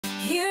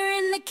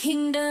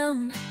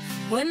kingdom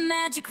where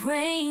magic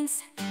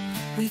reigns.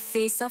 We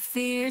face our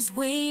fears,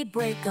 we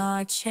break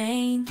our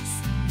chains.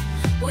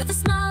 With a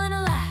smile and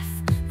a laugh